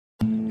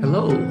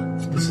Hello,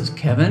 this is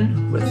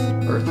Kevin with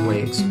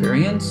Earthway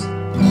Experience.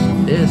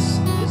 This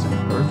is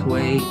an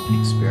Earthway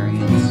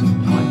Experience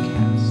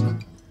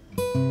podcast.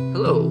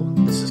 Hello,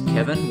 this is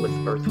Kevin with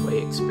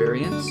Earthway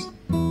Experience,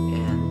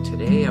 and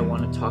today I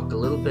want to talk a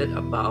little bit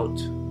about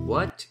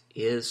what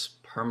is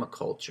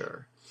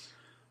permaculture.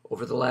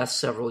 Over the last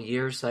several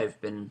years, I've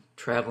been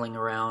traveling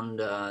around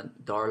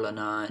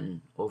Dalarna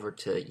and over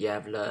to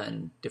Gävle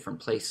and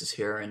different places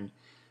here in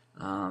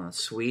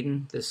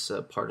Sweden, this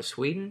part of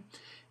Sweden,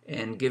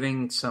 and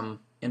giving some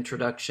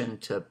introduction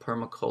to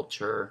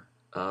permaculture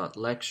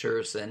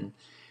lectures. And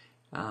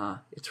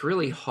it's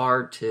really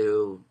hard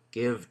to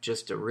give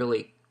just a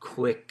really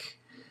quick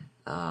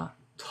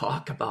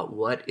talk about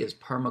what is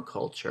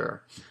permaculture.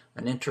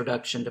 An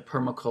introduction to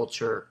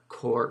permaculture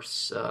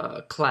course,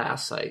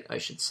 class, I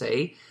should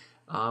say,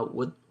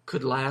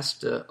 could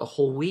last a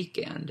whole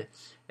weekend.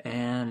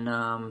 And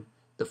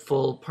the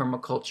full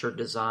permaculture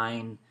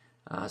design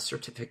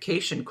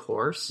certification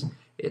course,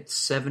 it's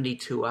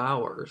 72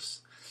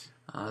 hours.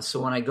 So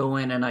when I go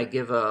in and I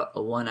give a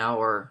 1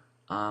 hour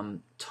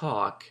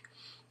talk,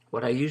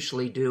 what I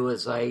usually do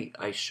is I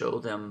show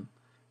them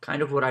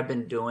kind of what I've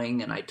been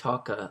doing, and I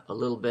talk a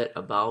little bit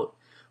about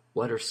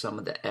what are some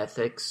of the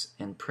ethics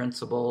and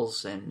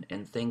principles and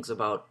things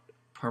about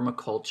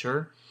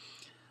permaculture.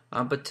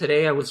 But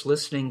today I was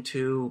listening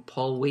to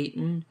Paul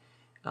Wheaton,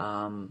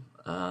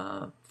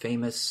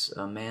 famous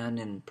man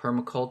in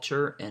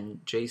permaculture,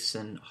 and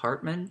Jason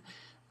Hartman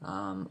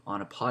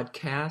on a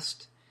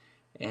podcast,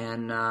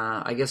 and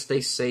I guess they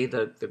say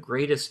the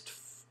greatest.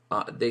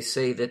 They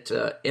say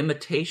that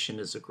imitation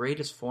is the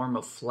greatest form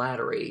of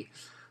flattery.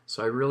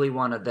 So I really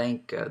want to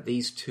thank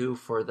these two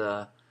for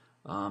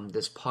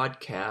this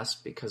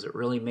podcast, because it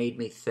really made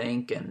me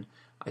think, and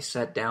I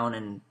sat down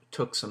and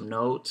took some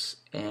notes,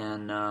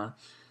 and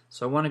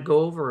so I want to go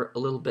over a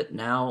little bit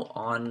now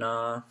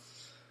on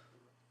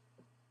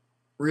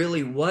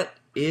really what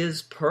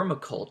is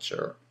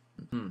permaculture.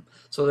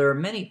 So there are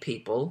many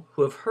people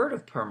who have heard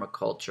of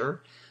permaculture,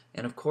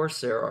 and of course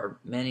there are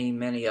many,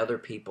 many other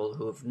people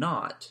who have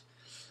not.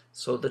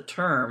 So the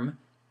term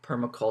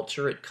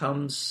permaculture, it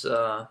comes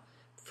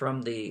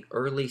from the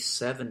early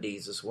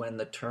 70s is when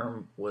the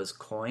term was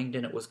coined,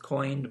 and it was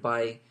coined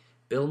by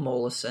Bill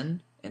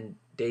Mollison and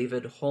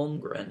David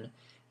Holmgren,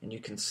 and you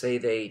can say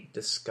they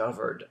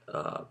discovered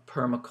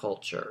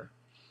permaculture.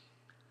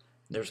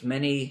 There's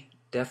many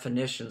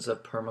definitions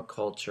of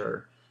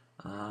permaculture,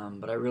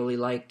 but I really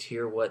liked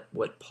here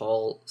what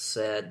Paul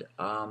said.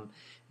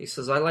 He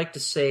says, I like to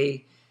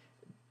say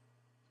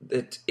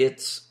that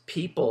it's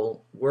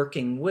people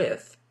working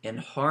with, in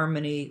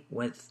harmony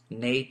with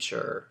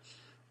nature.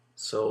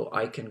 So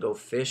I can go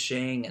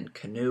fishing and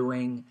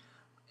canoeing,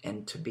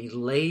 and to be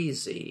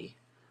lazy.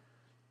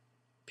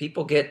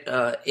 People get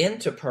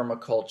into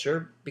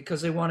permaculture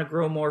because they want to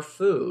grow more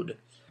food.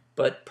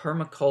 But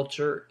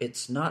permaculture,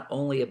 it's not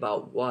only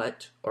about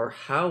what or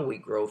how we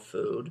grow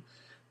food,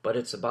 but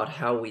it's about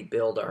how we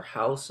build our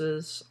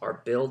houses,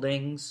 our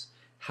buildings,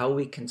 how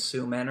we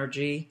consume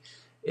energy.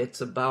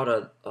 It's about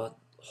a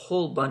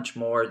whole bunch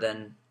more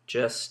than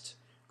just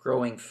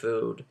growing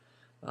food.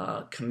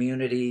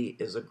 Community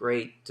is a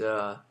great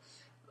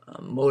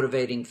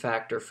motivating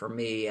factor for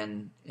me,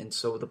 and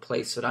so the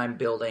place that I'm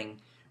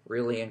building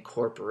really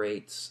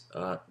incorporates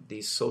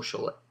these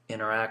social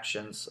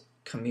interactions,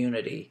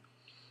 community.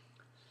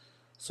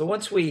 So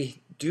once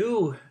we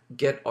do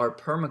get our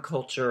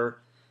permaculture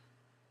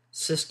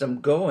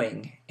system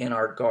going in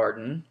our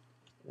garden,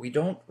 we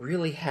don't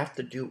really have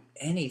to do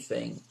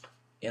anything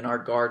in our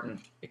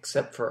garden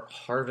except for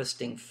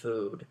harvesting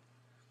food.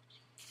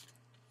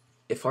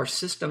 If our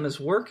system is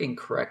working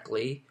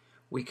correctly,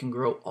 we can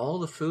grow all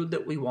the food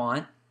that we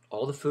want,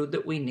 all the food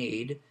that we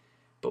need,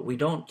 but we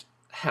don't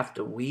have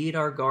to weed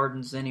our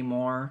gardens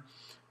anymore.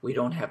 We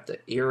don't have to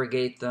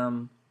irrigate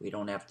them. We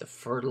don't have to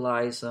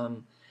fertilize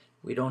them.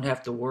 We don't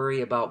have to worry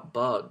about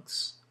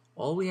bugs.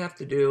 All we have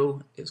to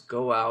do is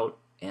go out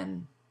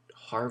and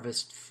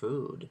harvest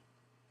food.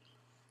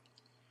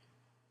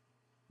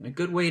 And a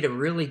good way to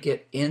really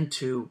get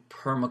into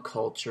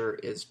permaculture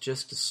is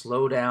just to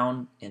slow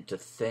down and to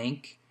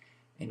think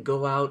and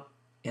go out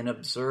and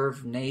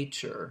observe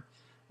nature.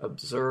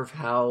 Observe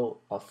how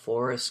a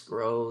forest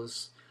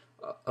grows.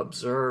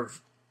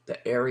 Observe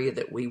the area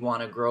that we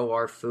want to grow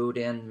our food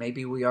in.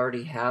 Maybe we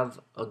already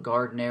have a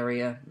garden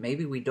area.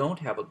 Maybe we don't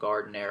have a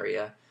garden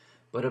area.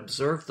 But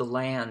observe the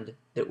land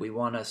that we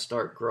want to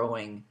start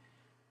growing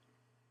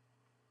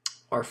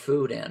our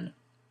food in.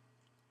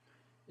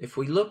 If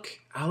we look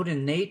out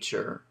in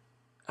nature,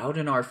 out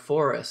in our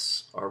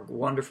forests, our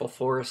wonderful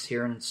forests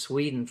here in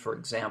Sweden, for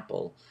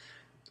example,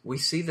 we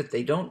see that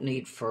they don't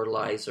need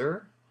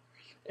fertilizer.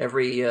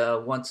 Every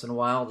once in a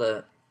while,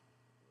 the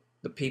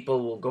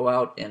people will go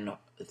out and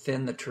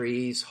thin the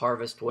trees,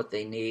 harvest what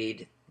they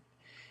need.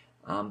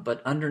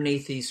 But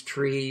underneath these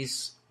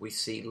trees, we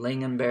see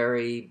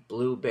lingonberry,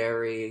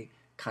 blueberry,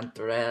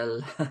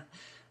 cantarell.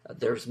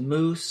 There's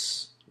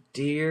moose,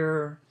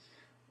 deer,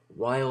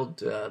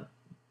 wild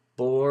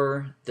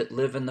boar that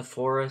live in the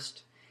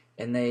forest,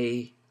 and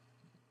they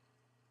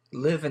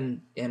live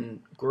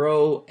and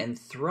grow and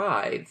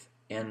thrive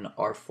in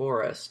our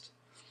forest.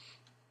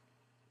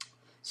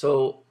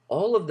 So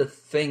all of the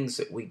things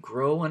that we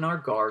grow in our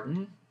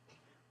garden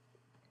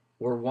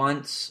were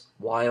once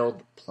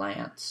wild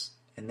plants,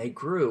 and they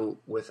grew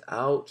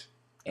without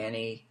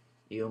any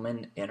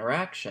human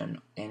interaction,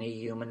 any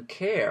human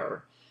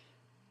care.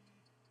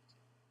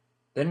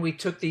 Then we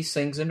took these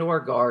things into our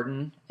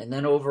garden, and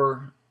then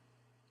over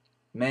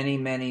many,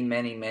 many,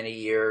 many, many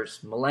years,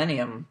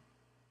 millennium,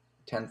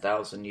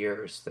 10,000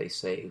 years, they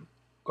say,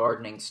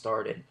 gardening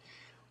started.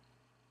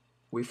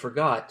 We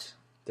forgot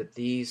that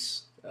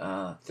these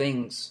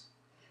things,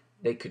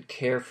 they could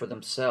care for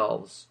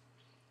themselves.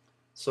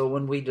 So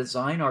when we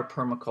design our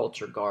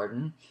permaculture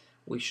garden,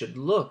 we should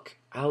look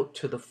out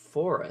to the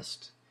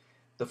forest.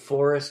 The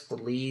forest, the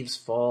leaves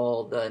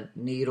fall, the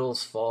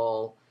needles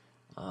fall,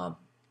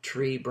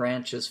 tree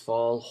branches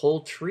fall,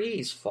 whole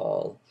trees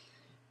fall.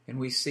 And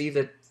we see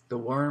that the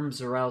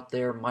worms are out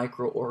there,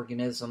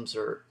 microorganisms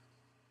are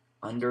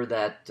under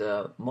that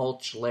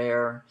mulch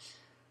layer.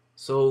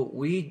 So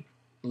we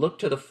look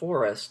to the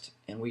forest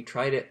and we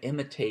try to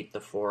imitate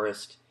the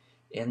forest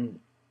in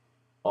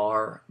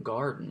our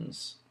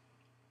gardens.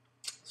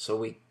 So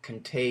we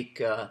can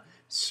take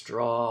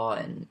straw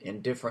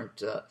and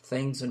different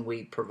things, and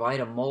we provide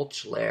a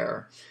mulch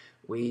layer.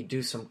 We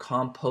do some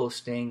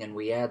composting and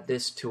we add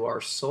this to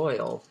our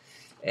soil.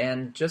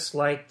 And just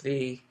like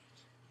the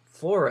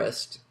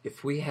forest,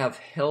 if we have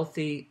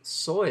healthy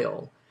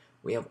soil,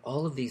 we have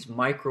all of these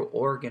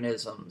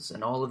microorganisms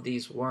and all of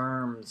these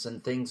worms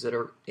and things that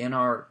are in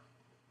our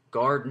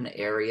garden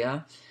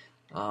area.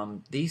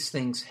 These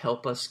things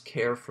help us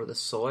care for the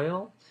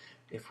soil.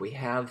 If we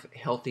have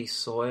healthy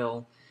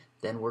soil,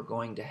 then we're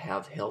going to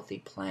have healthy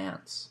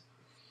plants.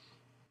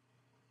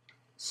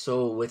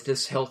 So with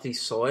this healthy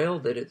soil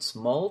that it's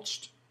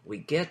mulched, we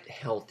get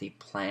healthy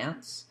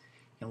plants,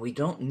 and we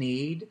don't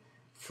need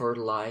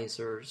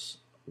fertilizers,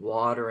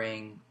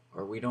 watering,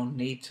 or we don't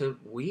need to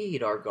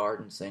weed our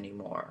gardens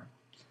anymore.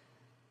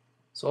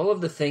 So all of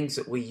the things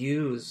that we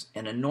use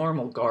in a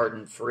normal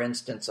garden, for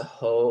instance, a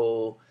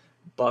hoe,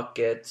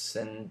 buckets,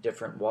 and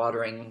different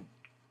watering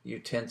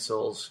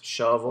utensils,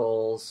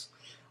 shovels,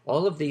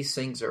 all of these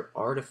things are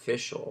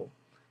artificial.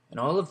 And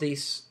all of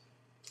these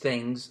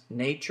things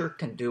nature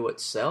can do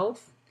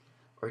itself,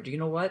 or do you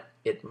know what?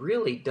 It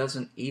really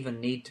doesn't even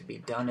need to be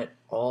done at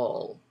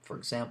all. For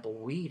example,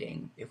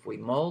 weeding. If we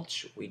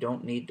mulch, we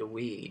don't need to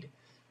weed.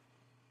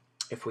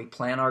 If we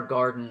plant our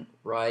garden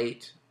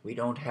right, we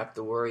don't have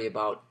to worry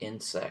about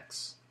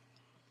insects.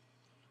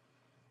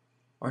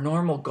 Our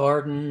normal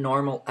garden,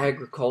 normal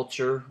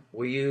agriculture,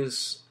 we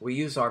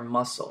use our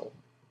muscle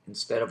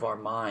instead of our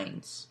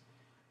minds.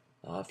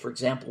 For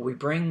example, we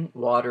bring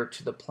water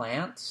to the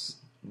plants,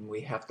 and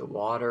we have to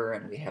water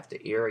and we have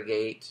to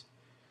irrigate.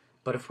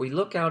 But if we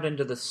look out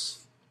into the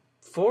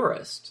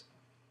forest,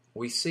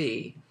 we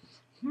see,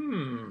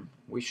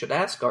 we should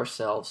ask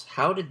ourselves,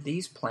 how did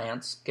these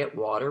plants get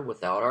water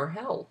without our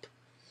help?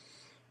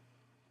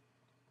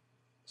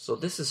 So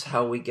this is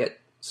how we get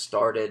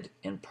started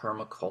in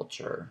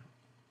permaculture.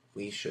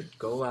 We should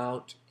go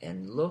out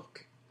and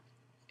look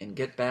and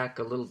get back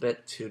a little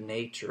bit to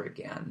nature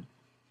again.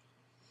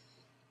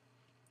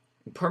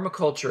 In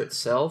permaculture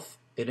itself,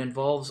 it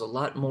involves a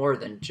lot more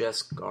than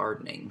just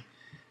gardening.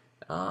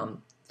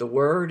 The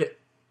word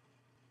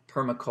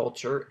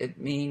permaculture, it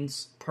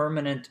means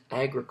permanent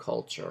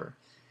agriculture,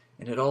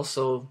 and it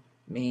also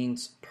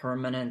means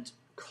permanent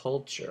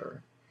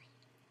culture.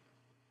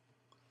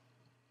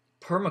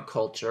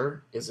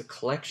 Permaculture is a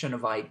collection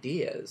of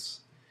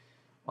ideas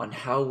on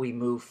how we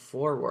move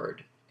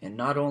forward in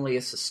not only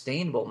a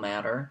sustainable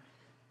manner,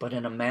 but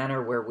in a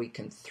manner where we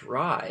can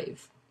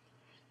thrive.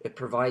 It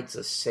provides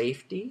us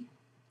safety,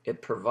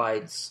 it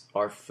provides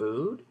our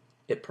food,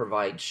 it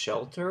provides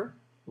shelter,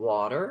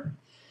 water,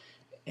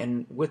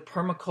 and with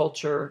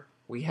permaculture,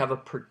 we have a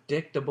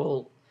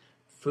predictable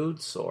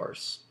food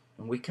source,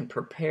 and we can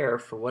prepare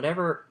for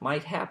whatever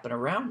might happen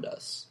around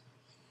us.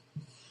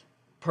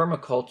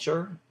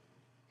 Permaculture,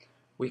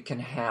 we can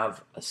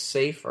have a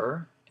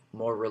safer,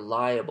 more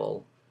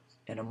reliable,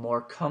 and a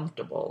more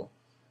comfortable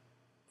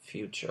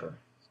future.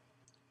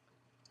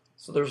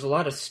 So there's a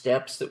lot of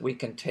steps that we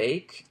can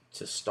take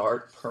to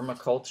start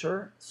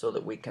permaculture so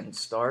that we can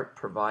start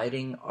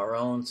providing our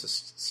own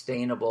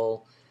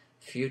sustainable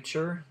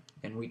future.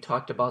 And we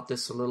talked about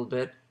this a little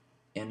bit,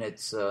 and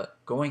it's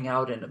going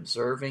out and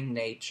observing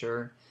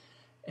nature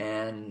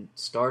and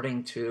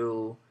starting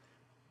to,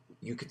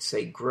 you could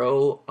say,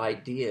 grow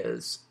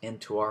ideas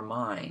into our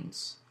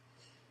minds.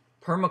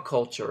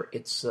 Permaculture,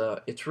 it's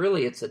a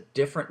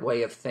different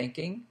way of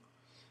thinking.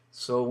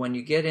 So when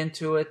you get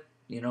into it,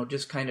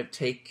 just kind of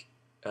take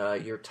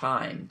your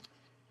time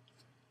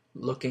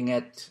looking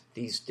at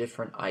these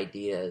different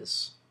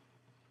ideas.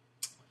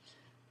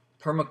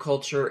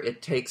 Permaculture, it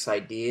takes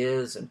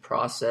ideas and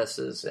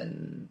processes,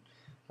 and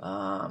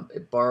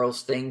it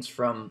borrows things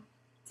from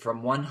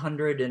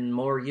 100 and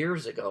more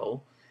years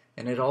ago,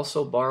 and it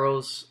also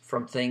borrows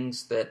from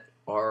things that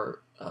are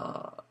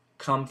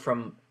come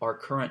from our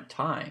current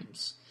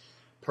times.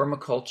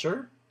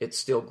 Permaculture, it's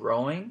still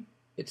growing,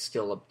 it's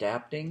still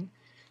adapting,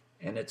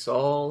 and it's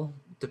all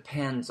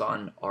depends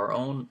on our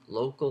own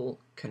local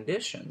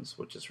conditions,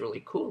 which is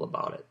really cool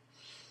about it.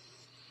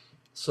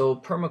 So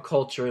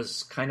permaculture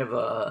is kind of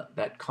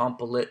that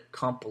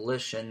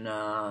compilation,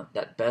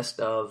 that best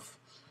of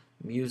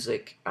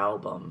music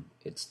album.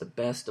 It's the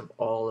best of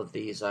all of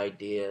these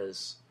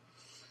ideas.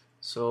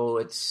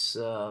 So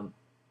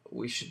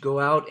we should go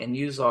out and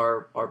use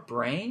our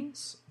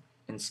brains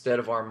instead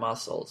of our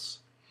muscles.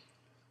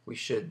 We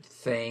should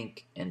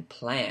think and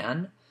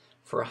plan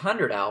for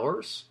 100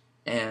 hours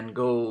and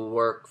go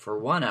work for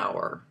 1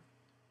 hour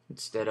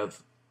instead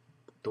of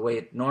the way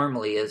it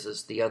normally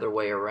is the other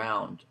way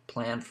around.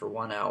 Plan for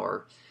 1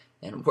 hour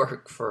and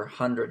work for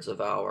hundreds of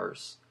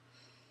hours.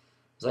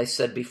 As I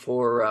said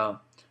before,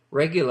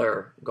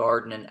 regular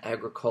garden and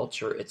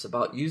agriculture, it's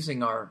about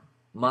using our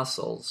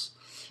muscles.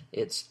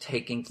 It's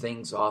taking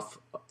things off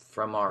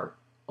from our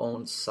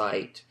own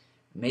site.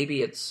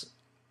 Maybe it's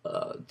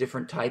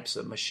different types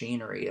of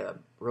machinery,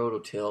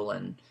 rototill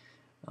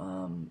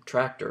and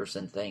tractors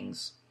and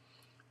things.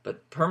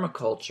 But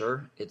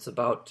permaculture, it's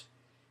about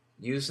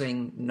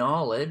using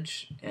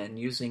knowledge and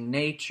using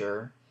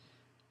nature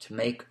to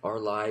make our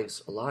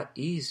lives a lot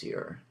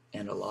easier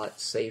and a lot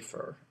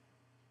safer.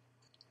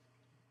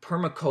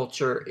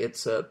 Permaculture,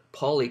 it's a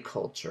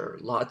polyculture,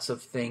 lots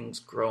of things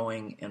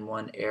growing in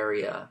one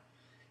area.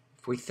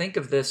 If we think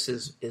of this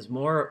as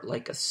more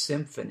like a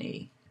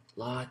symphony,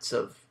 lots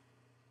of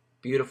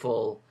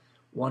beautiful,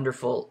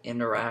 wonderful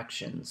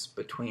interactions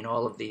between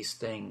all of these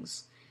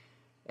things.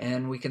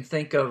 And we can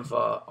think of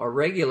our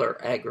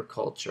regular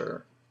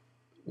agriculture,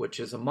 which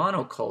is a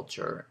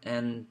monoculture,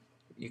 and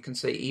you can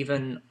say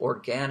even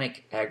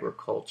organic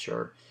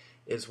agriculture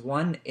is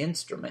one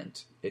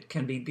instrument. It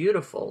can be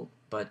beautiful,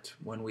 but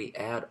when we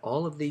add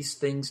all of these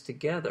things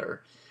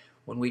together,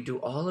 when we do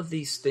all of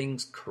these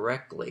things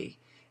correctly,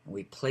 and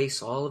we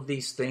place all of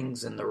these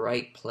things in the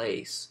right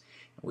place,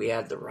 and we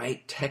add the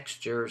right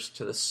textures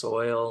to the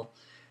soil,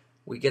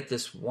 we get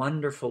this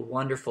wonderful,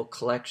 wonderful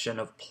collection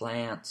of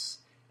plants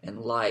and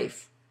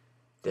life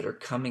that are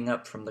coming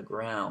up from the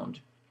ground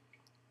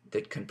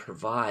that can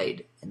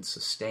provide and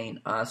sustain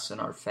us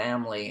and our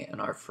family and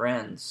our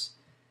friends.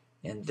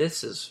 And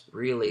this is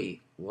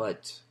really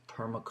what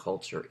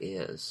permaculture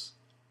is.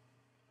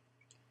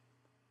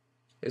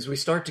 As we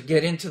start to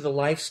get into the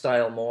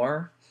lifestyle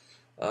more,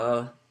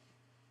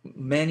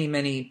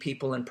 many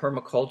people in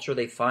permaculture,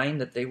 they find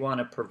that they want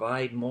to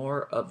provide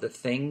more of the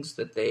things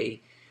that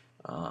they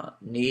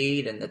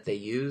need and that they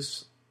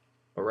use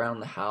around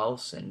the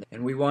house, and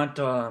we want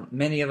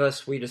many of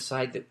us, we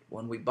decide that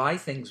when we buy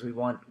things, we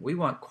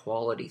want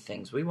quality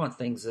things. We want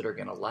things that are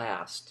going to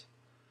last.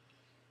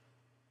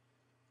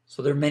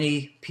 So there are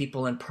many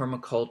people in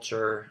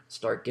permaculture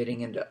start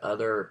getting into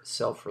other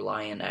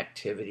self-reliant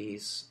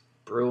activities,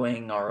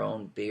 brewing our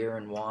own beer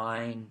and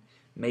wine,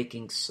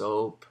 making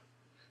soap,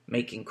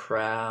 making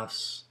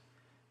crafts,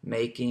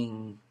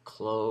 making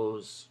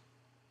clothes.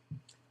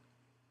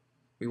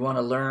 We want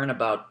to learn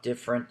about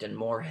different and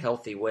more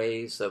healthy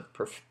ways of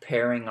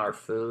preparing our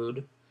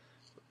food.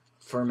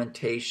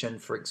 Fermentation,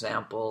 for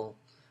example,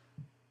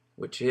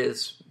 which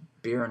is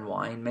beer and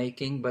wine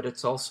making, but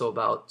it's also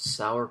about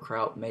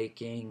sauerkraut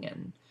making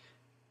and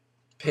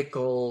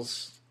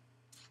pickles,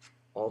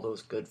 all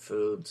those good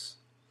foods.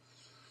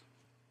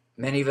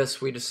 Many of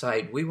us, we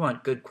decide we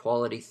want good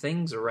quality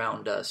things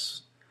around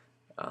us.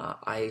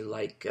 I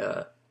like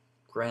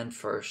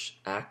Grandfors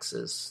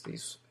axes,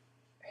 these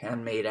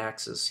handmade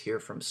axes here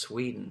from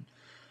Sweden.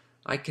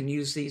 I can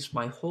use these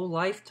my whole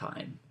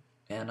lifetime,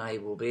 and I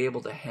will be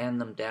able to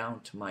hand them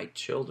down to my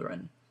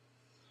children.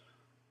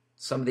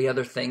 Some of the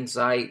other things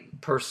I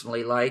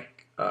personally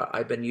like,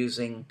 I've been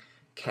using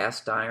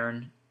cast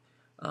iron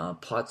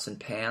pots and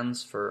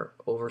pans for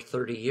over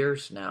 30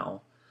 years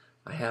now.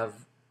 I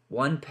have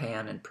one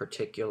pan in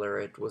particular,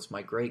 it was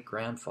my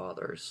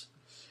great-grandfather's.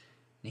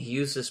 He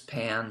used this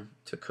pan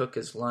to cook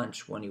his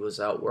lunch when he was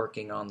out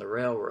working on the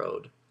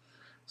railroad.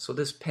 So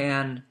this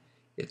pan,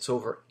 it's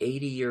over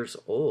 80 years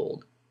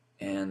old,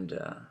 and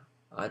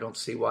I don't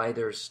see why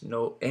there's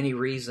any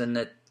reason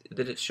that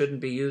it shouldn't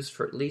be used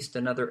for at least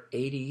another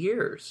 80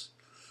 years.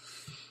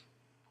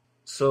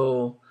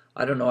 So,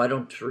 I don't know, I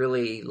don't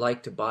really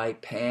like to buy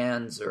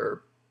pans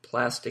or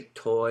plastic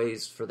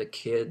toys for the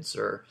kids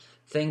or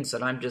things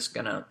that I'm just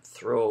going to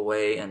throw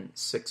away in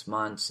 6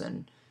 months.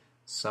 And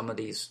some of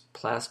these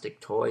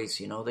plastic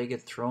toys, they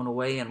get thrown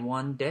away in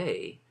one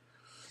day.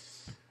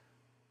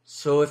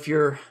 So if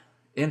you're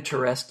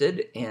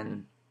interested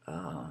in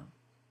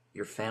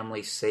your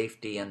family's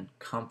safety and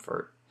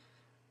comfort,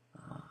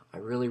 I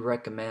really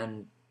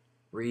recommend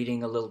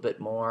reading a little bit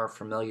more,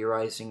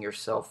 familiarizing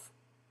yourself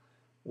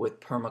with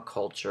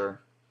permaculture.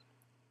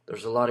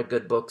 There's a lot of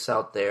good books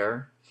out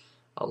there.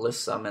 I'll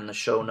list some in the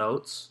show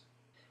notes.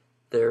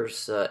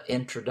 There's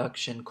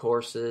introduction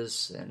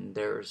courses, and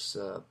there's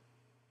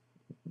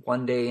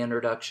one-day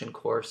introduction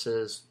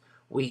courses,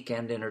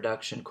 weekend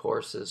introduction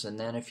courses, and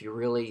then if you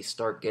really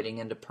start getting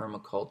into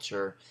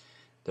permaculture,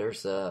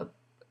 there's a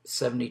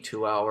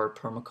 72-hour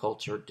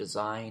permaculture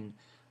design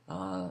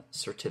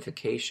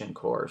certification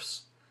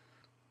course.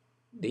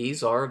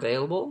 These are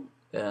available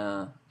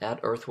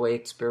at Earthway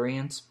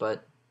Experience,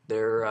 but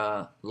there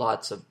are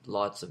lots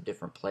of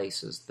different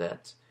places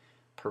that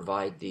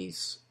provide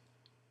these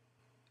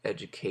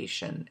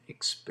education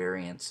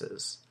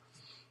experiences.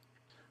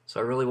 So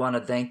I really want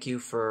to thank you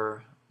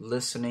for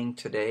listening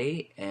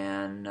today,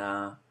 and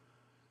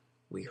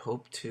we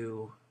hope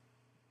to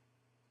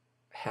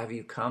have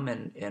you come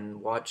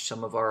and watch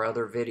some of our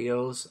other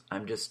videos.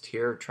 I'm just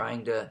here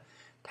trying to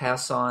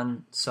pass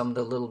on some of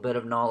the little bit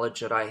of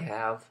knowledge that I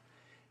have,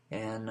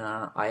 and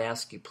I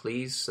ask you,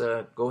 please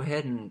go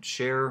ahead and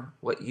share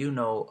what you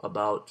know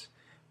about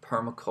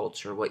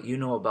permaculture, what you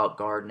know about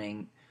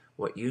gardening,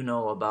 what you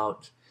know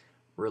about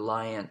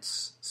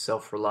reliance,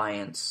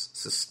 self-reliance,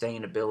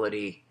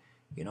 sustainability.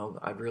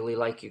 I'd really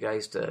like you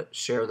guys to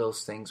share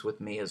those things with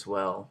me as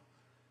well.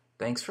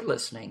 Thanks for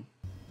listening.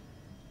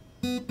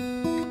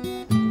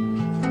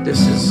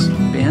 This has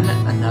been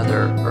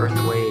another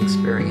Earthway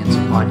Experience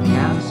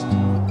podcast.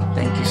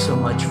 Thank you so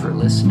much for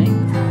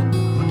listening.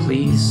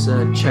 Please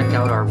check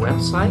out our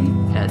website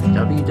at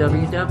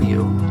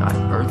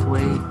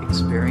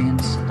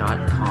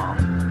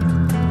www.earthwayexperience.com.